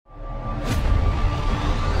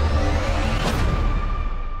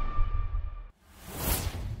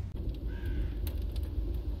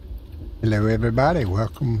Hello everybody,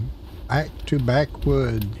 welcome back to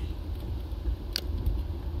Backwoods.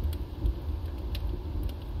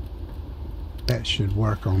 That should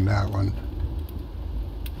work on that one.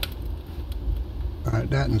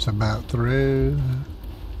 Alright, that one's about through.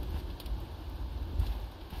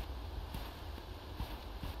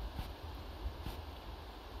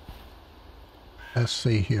 Let's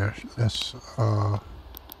see here.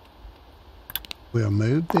 We'll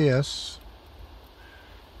move this.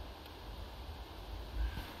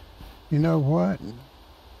 You know what?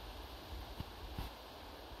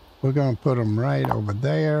 We're going to put them right over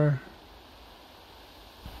there.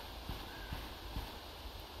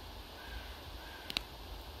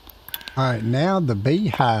 All right, now the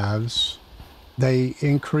beehives, they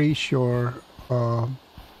increase your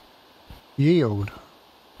yield.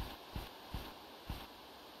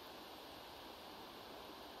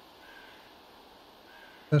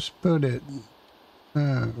 Let's put it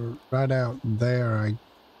right out there, I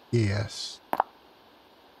guess.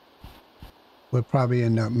 We'll probably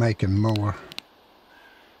end up making more.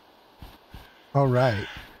 All right.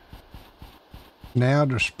 Now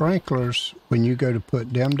the sprinklers, when you go to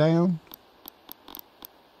put them down,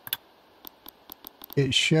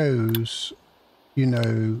 it shows, you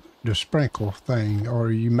know, the sprinkle thing,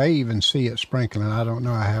 or you may even see it sprinkling. I don't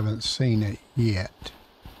know. I haven't seen it yet.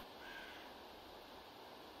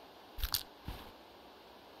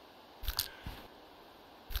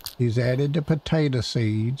 He's added the potato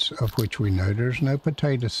seeds, of which we know there's no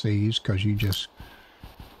potato seeds because you just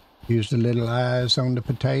use the little eyes on the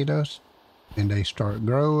potatoes and they start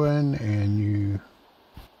growing, and you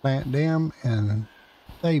plant them and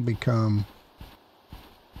they become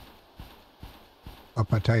a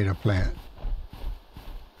potato plant.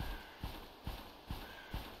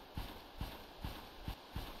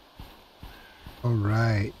 All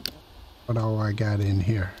right, what all I got in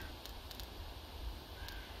here?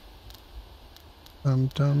 All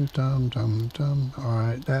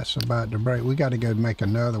right, that's about to break. We got to go make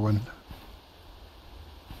another one.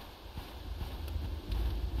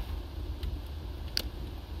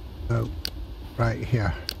 Oh, right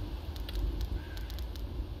here.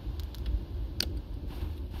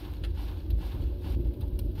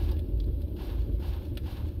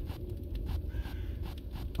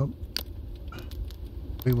 Oh,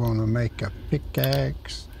 we want to make a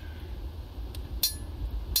pickaxe.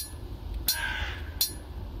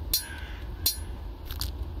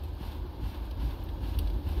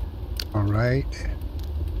 All right.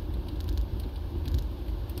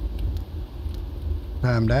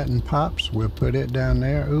 Time that and pops, we'll put it down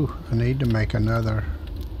there. Ooh, I need to make another.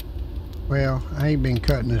 Well, I ain't been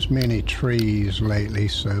cutting as many trees lately,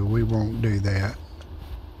 so we won't do that.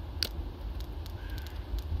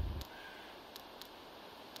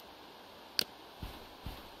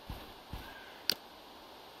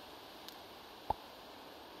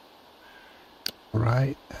 All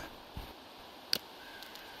right.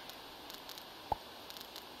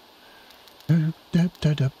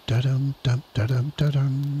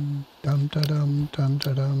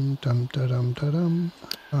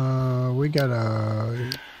 We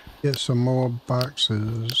gotta get some more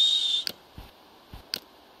boxes.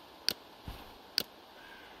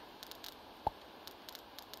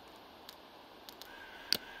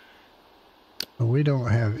 We don't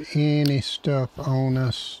have any stuff on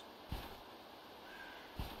us.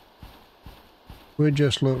 We'll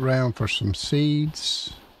just look around for some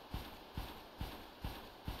seeds.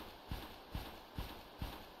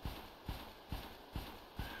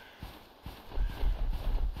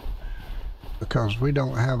 Because we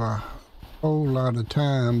don't have a whole lot of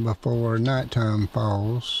time before nighttime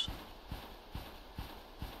falls.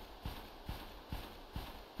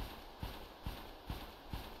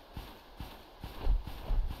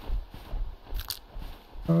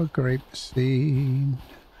 Oh, grape seed.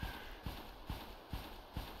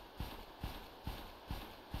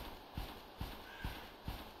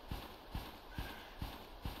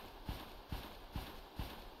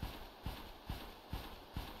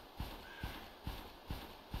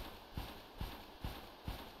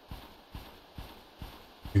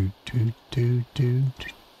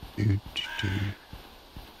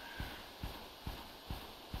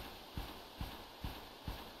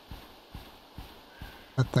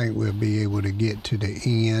 I think we'll be able to get to the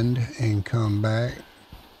end and come back.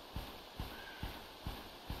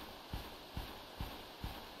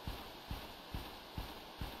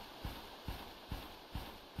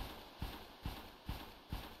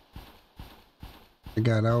 I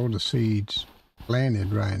got all the seeds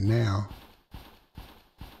planted right now.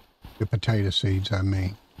 The potato seeds, I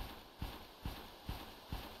mean.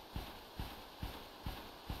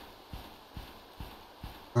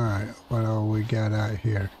 got out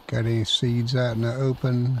here? Got any seeds out in the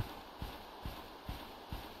open?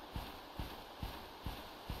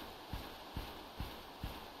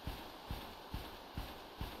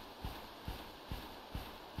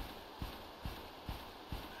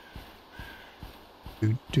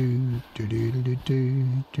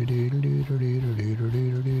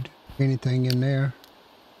 Anything in there?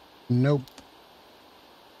 Nope.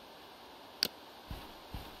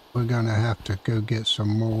 We're gonna have to go get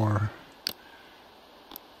some more.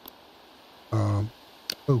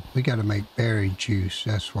 Oh, we gotta make berry juice.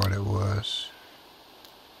 That's what it was.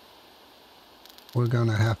 We're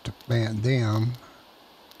gonna have to plant them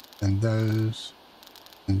and those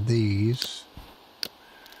and these.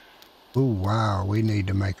 Oh wow, we need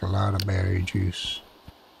to make a lot of berry juice.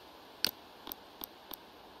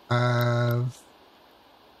 5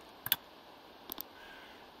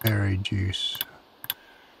 berry juice.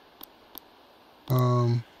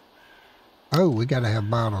 Oh, we gotta have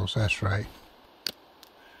bottles, that's right.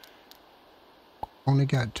 Only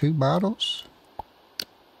got 2 bottles?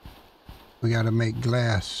 We gotta make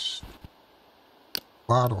glass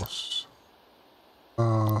bottles.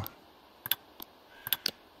 Uh-oh.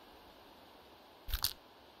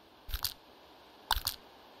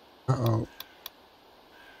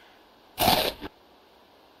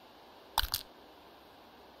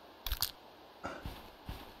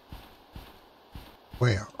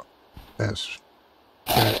 Well, that's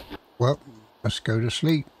good. Well, let's go to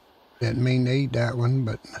sleep. Didn't mean to eat that one,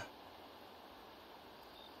 but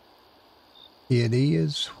it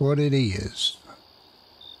is what it is.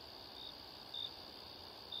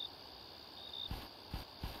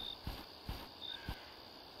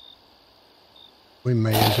 We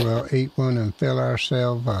may as well eat one and fill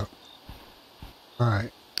ourselves up.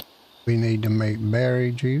 Alright. We need to make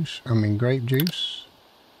berry juice. I mean grape juice.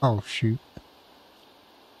 Oh shoot.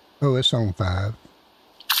 Oh, it's on 5.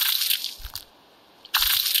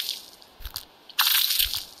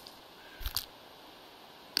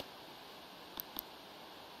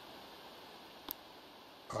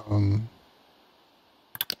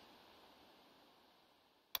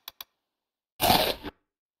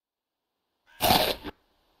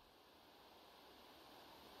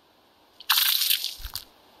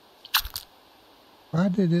 Why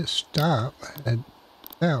did it stop at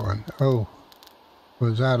that one? Oh, it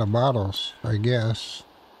was out of bottles, I guess.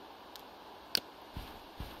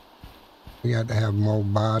 We got to have more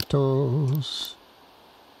bottles.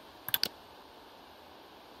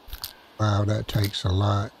 Wow, that takes a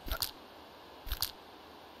lot.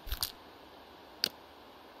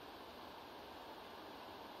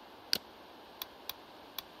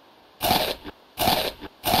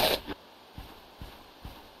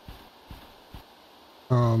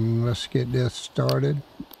 Let's get this started.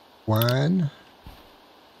 Wine.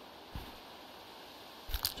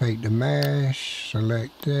 Take the mash,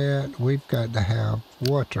 select that. We've got to have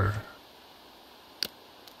water.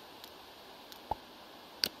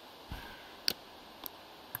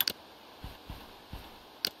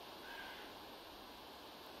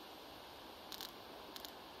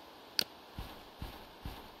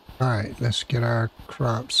 All right, let's get our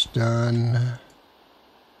crops done.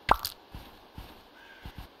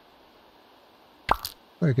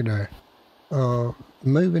 Look at that.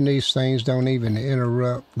 Moving these things don't even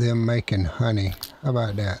interrupt them making honey. How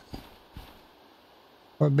about that?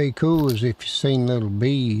 What'd be cool is if you seen little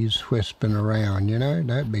bees whispering around, you know?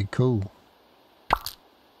 That'd be cool.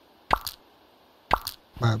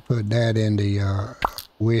 Might put that in the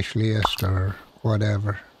wish list or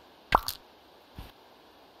whatever.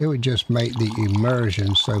 It would just make the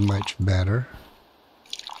immersion so much better.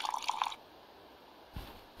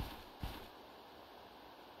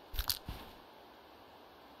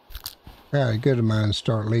 Yeah, a good of mine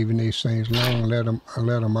start leaving these things alone and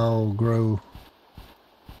let them all grow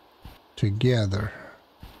together.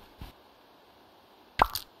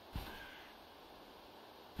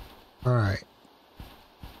 All right.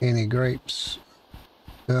 Any grapes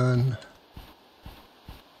done?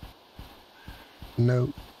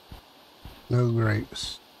 Nope. No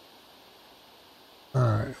grapes. All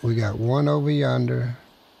right, we got one over yonder.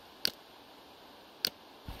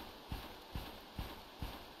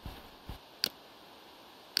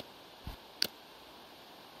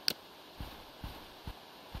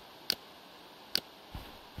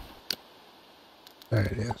 There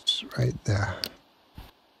it is, right there.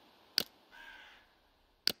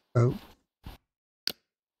 Oh,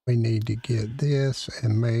 we need to get this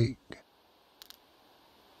and make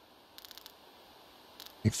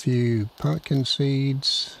a few pumpkin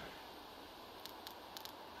seeds.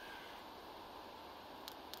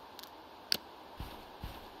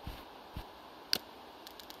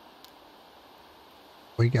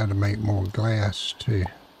 We got to make more glass too.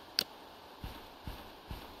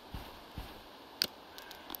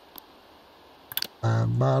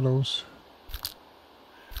 Five bottles.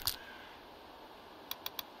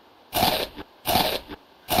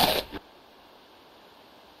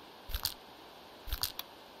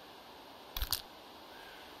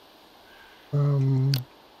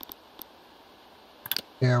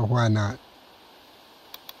 Yeah, why not?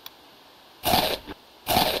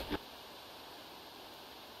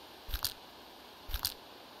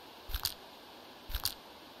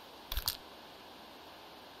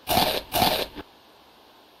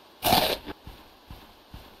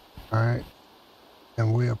 All right,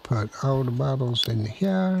 and we'll put all the bottles in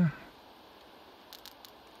here.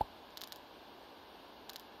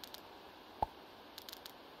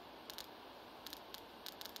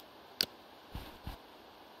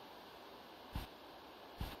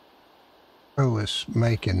 Oh, it's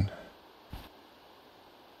making.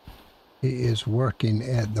 He is working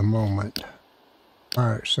at the moment. All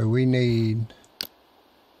right, so we need.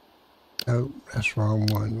 Oh, that's the wrong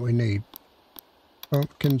one. We need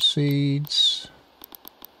pumpkin seeds.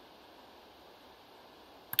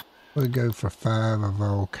 We'll go for 5 of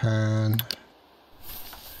all kind.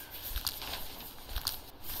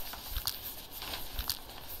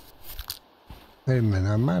 Wait a minute,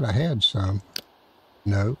 I might have had some.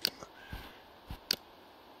 Nope.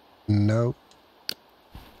 Nope.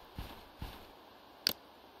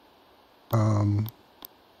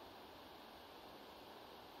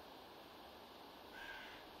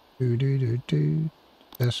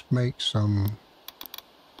 Let's make some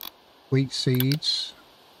wheat seeds.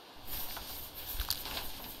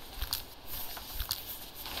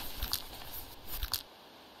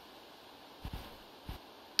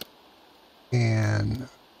 And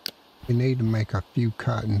we need to make a few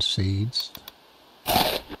cotton seeds.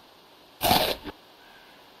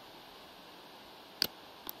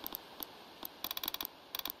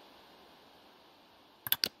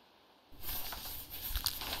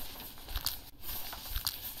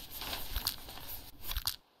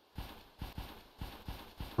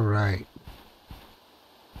 Right.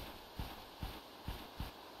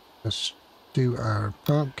 Let's do our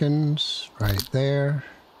pumpkins right there.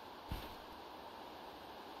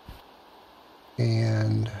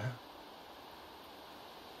 And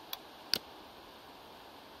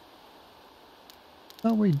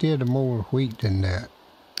well, we did more wheat than that.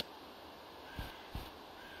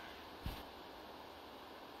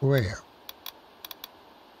 Well.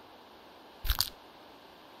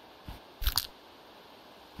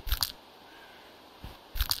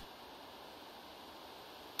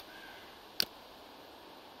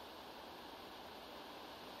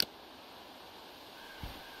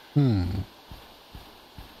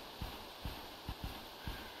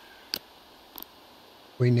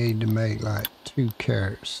 We need to make like 2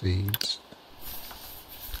 carrot seeds.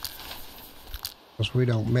 Because we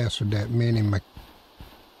don't mess with that many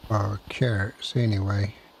carrots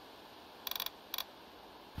anyway.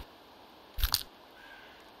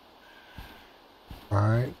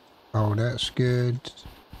 Alright. Oh, that's good.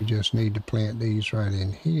 We just need to plant these right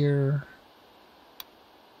in here.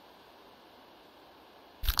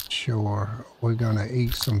 Sure. We're going to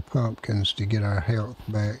eat some pumpkins to get our health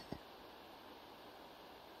back.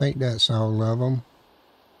 I think that's all of them.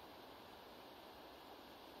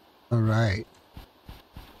 All right.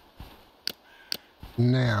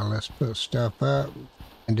 Now let's put stuff up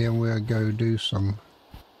and then we'll go do some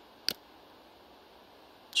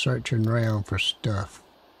searching around for stuff.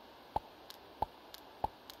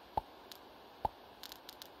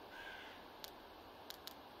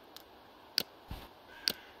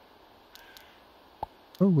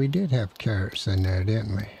 Oh, we did have carrots in there,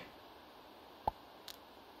 didn't we?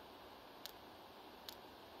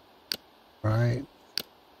 Right.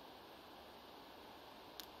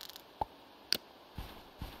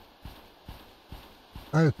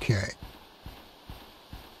 Okay.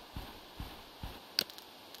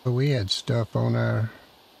 Well, we had stuff on our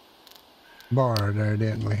bar there,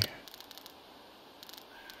 didn't we?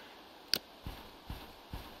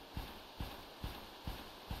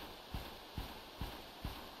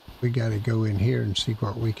 We got to go in here and see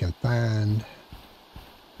what we can find.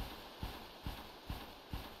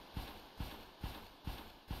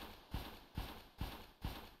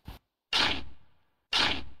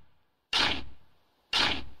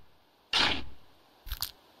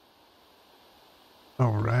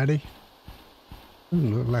 Alrighty. Ooh,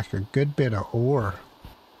 look like a good bit of ore.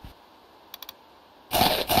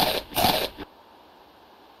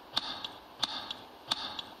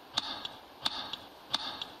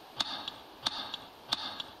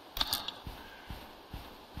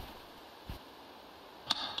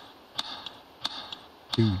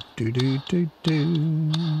 Do, do, do, do,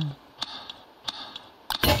 do.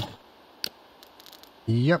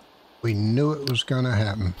 Yep, we knew it was going to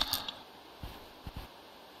happen.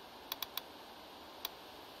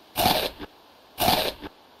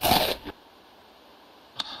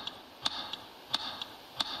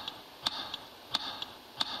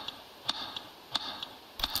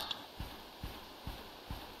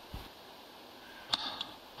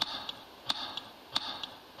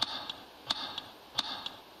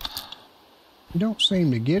 You don't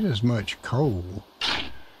seem to get as much coal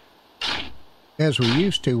as we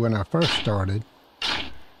used to when I first started.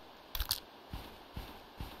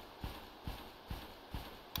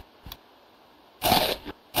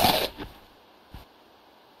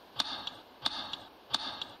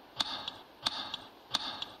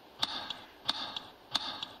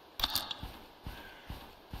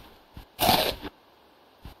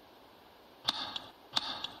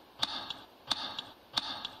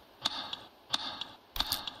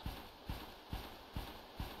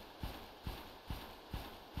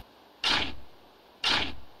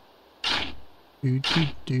 Do, do,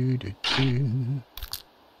 do, do, do.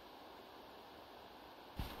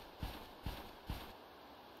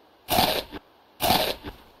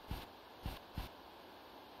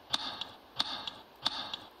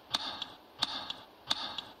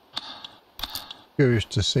 Curious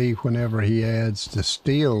to see whenever he adds the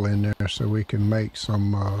steel in there so we can make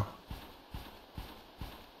some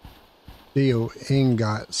steel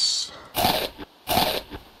ingots.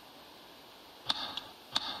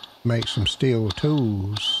 Make some steel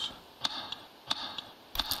tools.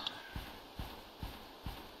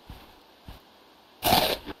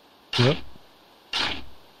 Whoop.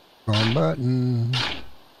 Wrong button.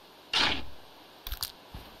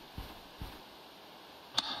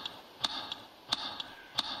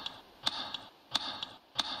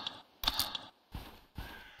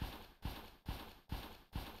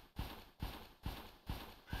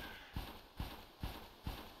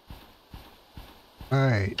 All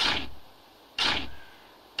right.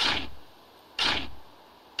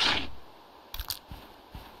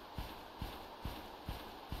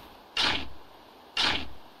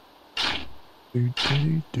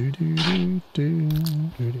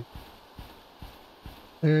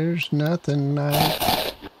 There's nothing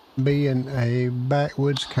like being a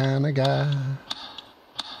backwoods kind of guy.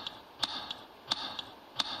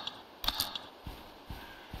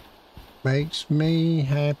 Makes me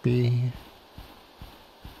happy.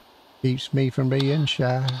 Keeps me from being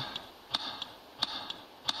shy.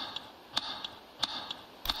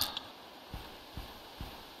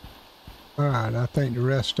 Alright, I think the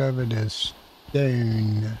rest of it is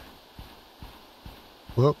stone.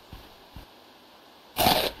 Whoop.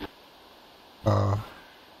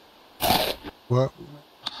 Whoop.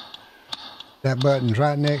 That button's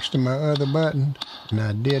right next to my other button, and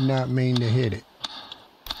I did not mean to hit it.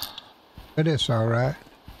 But it's alright.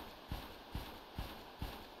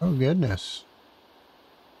 Oh goodness.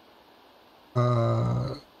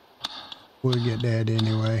 We'll get that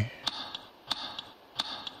anyway.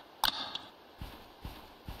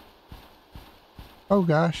 Oh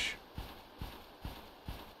gosh.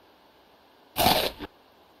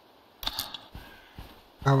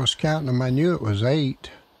 I was counting them. I knew it was 8.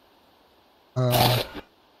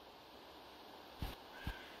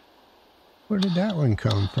 Where did that one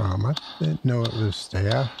come from? I didn't know it was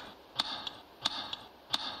there.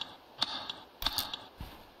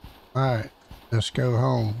 Alright, let's go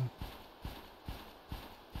home.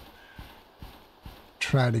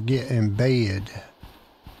 Try to get in bed.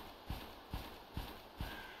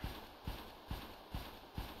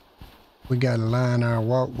 We gotta line our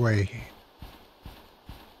walkway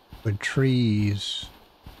with trees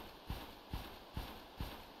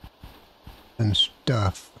and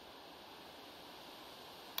stuff.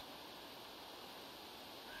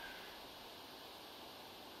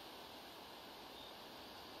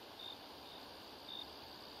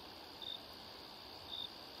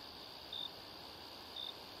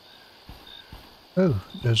 Oh,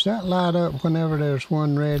 does that light up whenever there's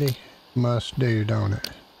one ready? Must do, don't it?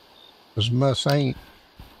 Because must ain't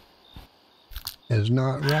is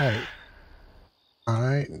not right.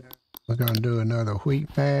 Alright, we're going to do another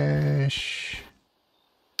wheat bash.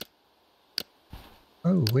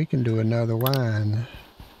 Oh, we can do another wine.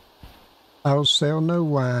 I'll sell no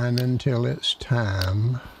wine until it's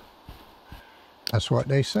time. That's what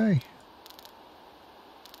they say.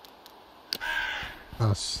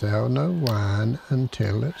 I'll sell no wine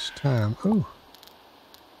until it's time. Oh,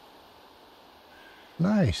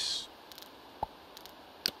 nice.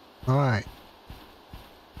 All right.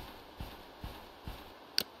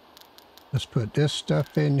 Let's put this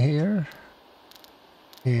stuff in here,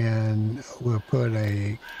 and we'll put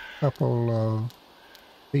a couple of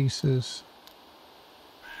pieces.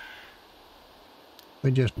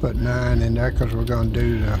 We just put 9 in there because we're going to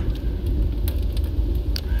do the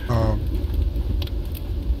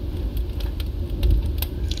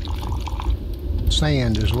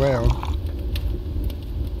sand as well.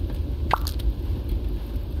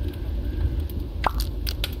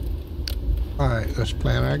 All right, let's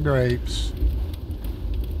plant our grapes.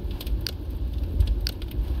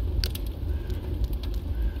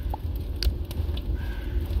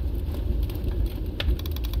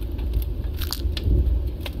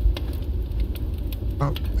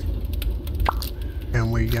 Oh,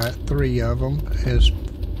 and we got 3 of them. It's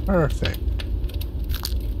perfect.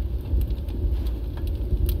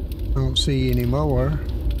 Don't see any more.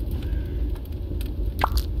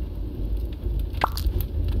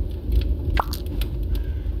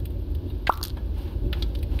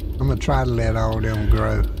 I'm gonna try to let all them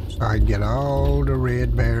grow so I get all the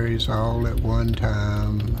red berries all at one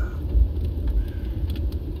time.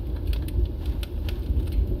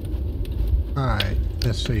 All right,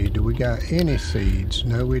 let's see. Do we got any seeds?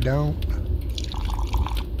 No, we don't.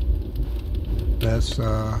 Let's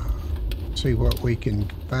see what we can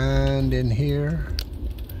find in here.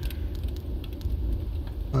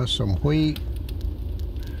 Some wheat.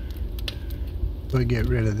 We'll get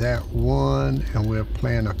rid of that one, and we'll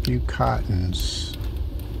plant a few cottons.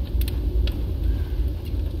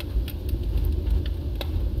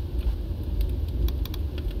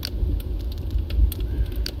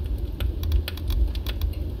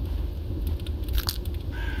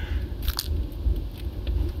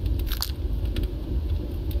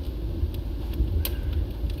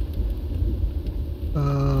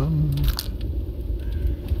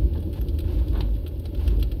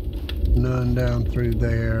 None down through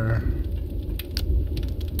there,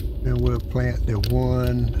 and we'll plant the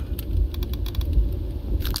one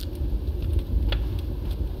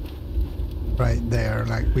right there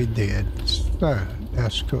like we did. So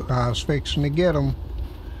that's cool. I was fixing to get them.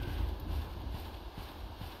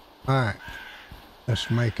 All right,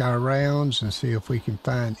 let's make our rounds and see if we can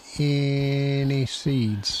find any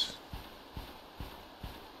seeds.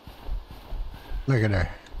 Look at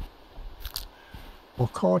that. Or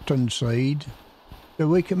cotton seed, so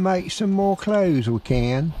we can make some more clothes. We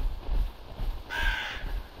can.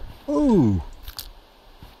 Ooh,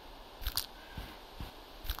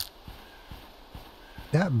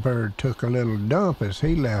 that bird took a little dump as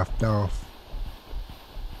he left off.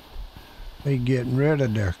 He getting rid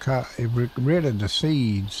of the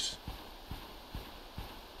seeds.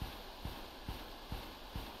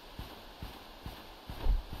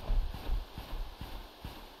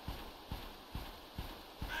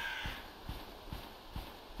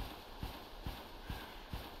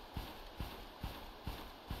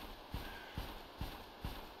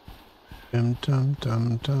 Dum dum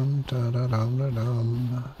dum dum da da dum da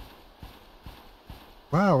dum.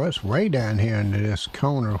 Wow, it's way down here into this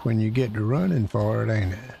corner when you get to running for it,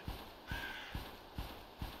 ain't it?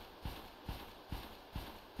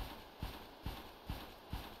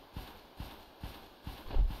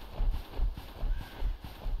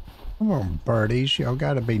 Come on, birdies, y'all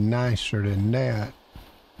gotta be nicer than that.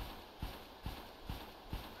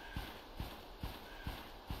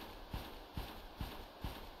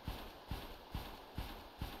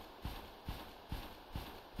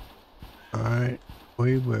 Alright,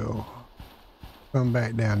 we will come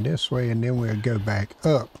back down this way and then we'll go back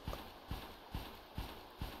up.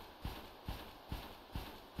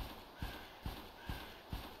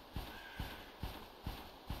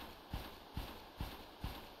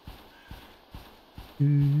 He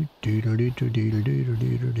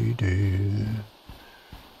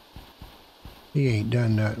ain't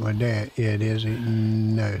done nothing with that yet, is he?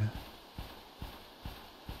 No.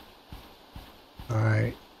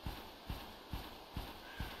 Alright.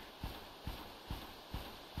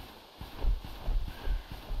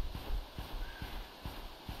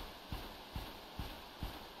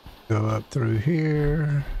 Go up through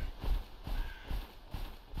here.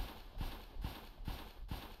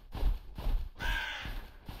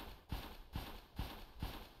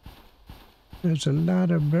 There's a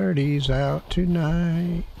lot of birdies out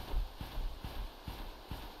tonight.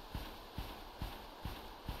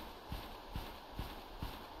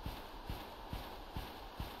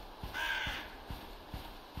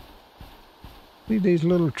 See these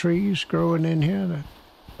little trees growing in here? They're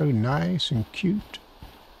so nice and cute.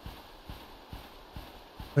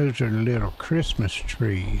 Those are little Christmas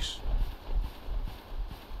trees.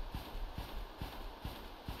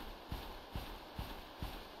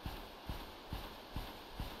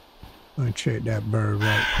 I'll check that bird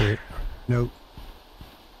right quick. Nope.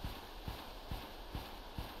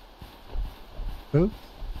 Oop.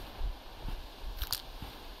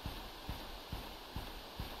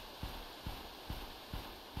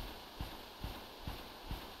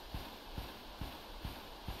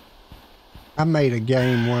 I made a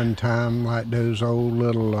game one time like those old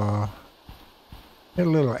little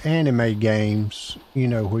anime games, you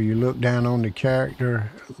know, where you look down on the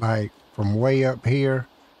character like from way up here,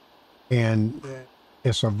 and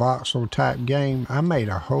it's a voxel type game. I made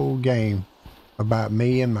a whole game about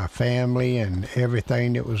me and my family and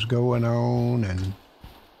everything that was going on and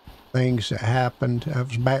things that happened. That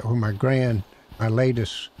was back when my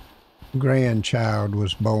latest grandchild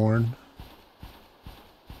was born.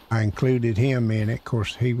 I included him in it. Of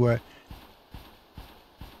course, he wasn't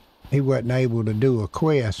able to do a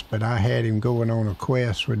quest, but I had him going on a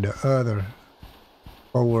quest with the other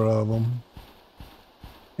 4 of them.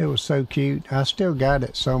 It was so cute. I still got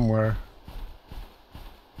it somewhere.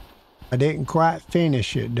 I didn't quite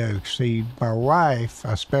finish it though. See, my wife,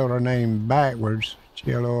 I spelled her name backwards,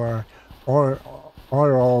 Orog,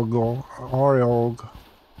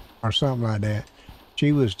 or something like that.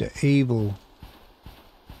 She was the evil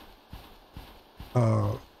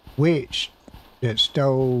witch that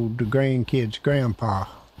stole the grandkid's grandpa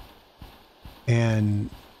and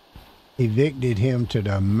evicted him to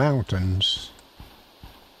the mountains,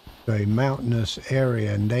 the mountainous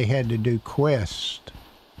area, and they had to do quests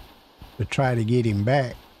to try to get him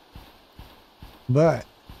back. But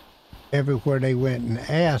everywhere they went and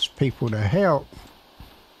asked people to help,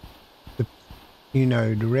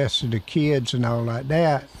 the rest of the kids and all like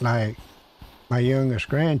that, like my youngest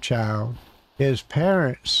grandchild, his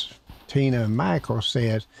parents, Tina and Michael,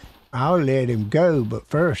 said, I'll let him go, but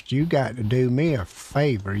first you got to do me a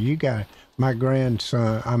favor. My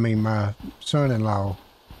son-in-law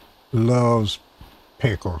loves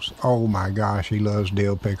pickles. Oh my gosh, he loves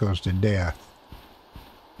dill pickles to death.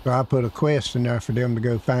 So I put a quest in there for them to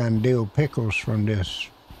go find dill pickles from this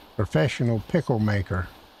professional pickle maker.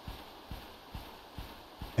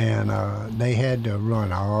 And they had to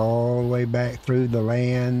run all the way back through the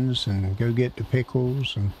lands and go get the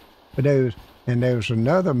pickles. But there was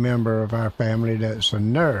another member of our family that's a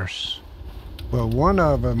nurse. Well, one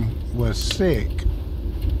of them was sick,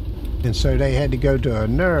 and so they had to go to a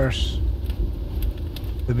nurse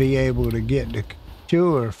to be able to get the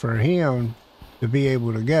cure for him to be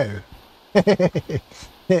able to go.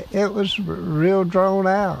 It was real drawn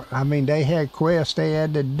out. I mean, they had quests they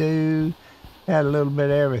had to do, had a little bit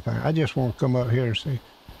of everything. I just want to come up here and see.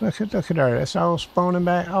 Look at her. It's all spawning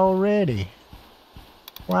back already.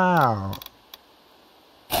 Wow.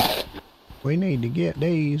 We need to get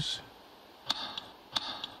these.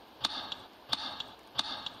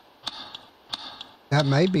 That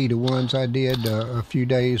may be the ones I did a few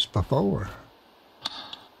days before.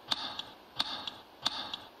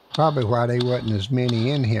 Probably why they wasn't as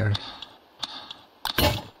many in here.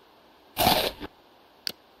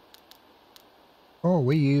 Oh,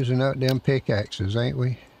 we using up them pickaxes, ain't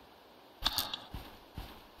we?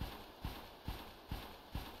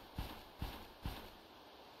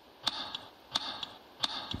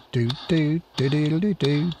 Do do do do do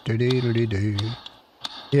do do do do do.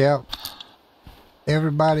 Yep.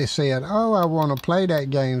 Everybody said, "Oh, I want to play that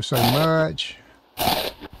game so much."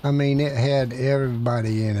 I mean, it had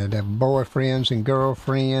everybody in it, boyfriends and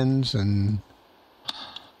girlfriends, and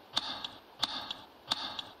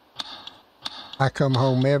I come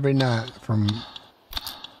home every night from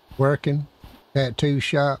working, tattoo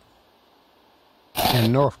shop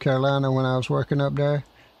in North Carolina when I was working up there,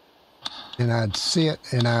 and I'd sit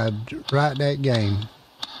and I'd write that game.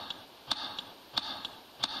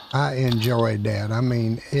 I enjoyed that. I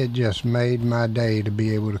mean, it just made my day to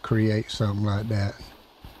be able to create something like that.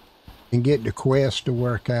 And get the quest to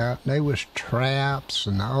work out. There was traps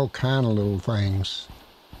and all kind of little things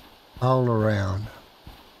all around.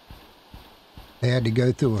 They had to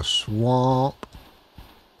go through a swamp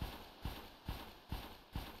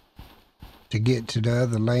to get to the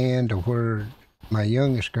other land to where my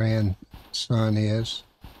youngest grandson is,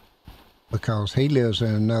 because he lives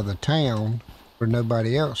in another town where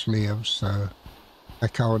nobody else lives, so I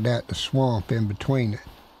called that the swamp in between it.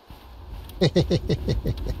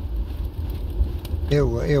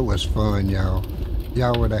 It was fun, y'all.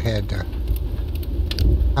 Y'all would have had to.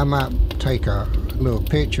 I might take a little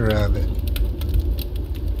picture of it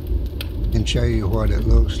and show you what it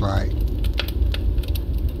looks like.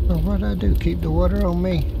 Oh, what'd I do? Keep the water on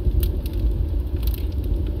me?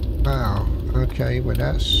 Wow. Okay, well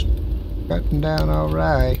that's cutting down all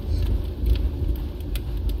right.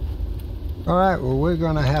 Alright, well, we're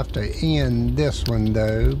going to have to end this one,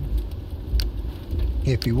 though.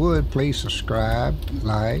 If you would, please subscribe,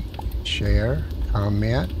 like, share,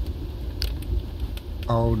 comment.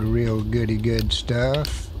 All the real goody good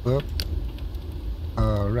stuff. Oop.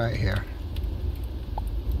 Right here.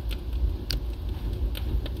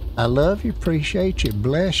 I love you, appreciate you,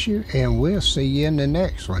 bless you, and we'll see you in the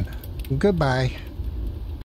next one. Goodbye.